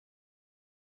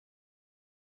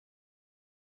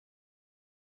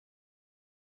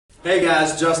Hey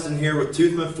guys, Justin here with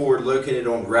Toothman Ford located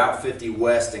on Route 50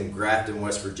 West in Grafton,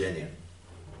 West Virginia.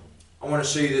 I want to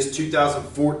show you this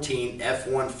 2014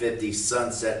 F-150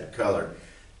 Sunset in color.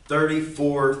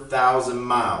 34,000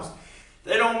 miles.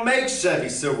 They don't make Chevy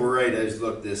Silverados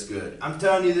look this good. I'm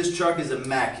telling you, this truck is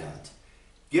immaculate.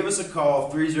 Give us a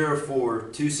call,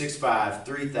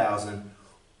 304-265-3000,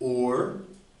 or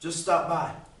just stop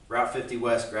by. Route 50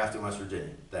 West, Grafton, West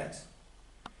Virginia. Thanks.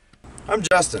 I'm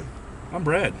Justin. I'm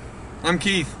Brad. I'm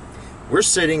Keith. We're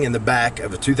sitting in the back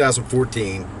of a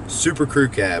 2014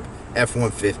 SuperCrew Cab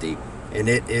F-150, and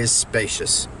it is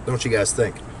spacious. Don't you guys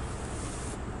think?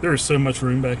 There is so much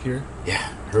room back here.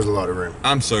 Yeah, there's a lot of room.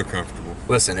 I'm so comfortable.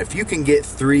 Listen, if you can get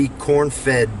 3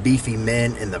 corn-fed, beefy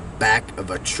men in the back of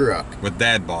a truck With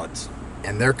dad bods.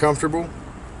 and they're comfortable,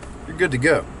 you're good to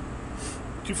go.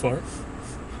 Too far.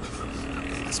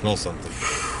 I smell something.